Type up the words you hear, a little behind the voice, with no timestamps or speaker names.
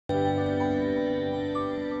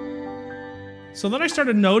So then I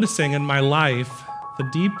started noticing in my life, the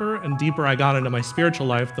deeper and deeper I got into my spiritual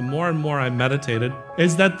life, the more and more I meditated,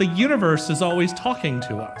 is that the universe is always talking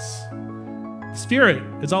to us. Spirit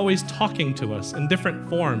is always talking to us in different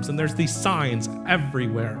forms, and there's these signs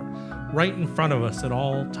everywhere, right in front of us at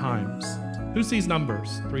all times. Who sees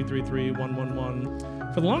numbers? 333,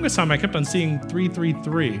 111. For the longest time, I kept on seeing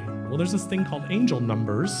 333. Well, there's this thing called angel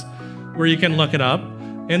numbers, where you can look it up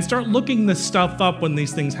and start looking this stuff up when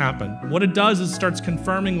these things happen. What it does is it starts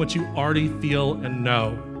confirming what you already feel and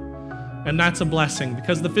know. And that's a blessing,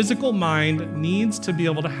 because the physical mind needs to be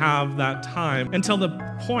able to have that time until the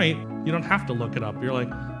point you don't have to look it up. You're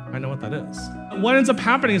like, I know what that is. What ends up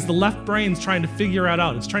happening is the left brain's trying to figure it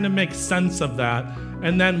out. It's trying to make sense of that.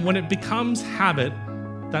 And then when it becomes habit,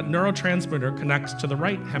 that neurotransmitter connects to the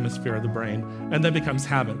right hemisphere of the brain and then becomes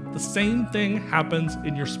habit. The same thing happens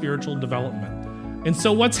in your spiritual development. And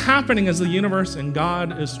so what's happening is the universe and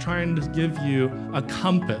God is trying to give you a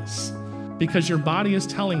compass, because your body is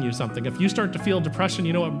telling you something. If you start to feel depression,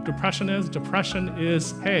 you know what depression is? Depression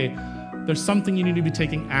is, hey, there's something you need to be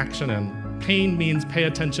taking action in. Pain means pay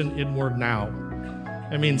attention inward now.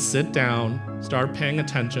 It means sit down, start paying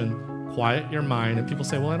attention, quiet your mind. And people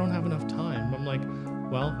say, well, I don't have enough time. I'm like,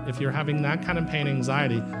 well, if you're having that kind of pain and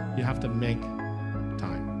anxiety, you have to make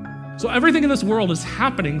time. So everything in this world is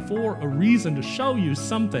happening for a reason, to show you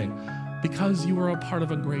something, because you are a part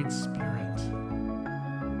of a great spirit.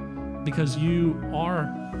 Because you are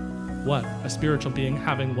what? A spiritual being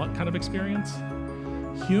having what kind of experience?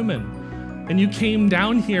 Human. And you came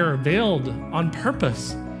down here veiled on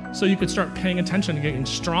purpose so you could start paying attention and getting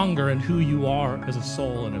stronger in who you are as a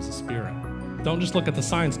soul and as a spirit. Don't just look at the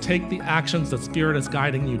signs. Take the actions that Spirit is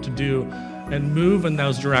guiding you to do and move in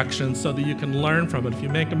those directions so that you can learn from it. If you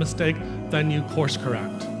make a mistake, then you course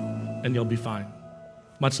correct and you'll be fine.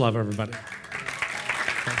 Much love, everybody.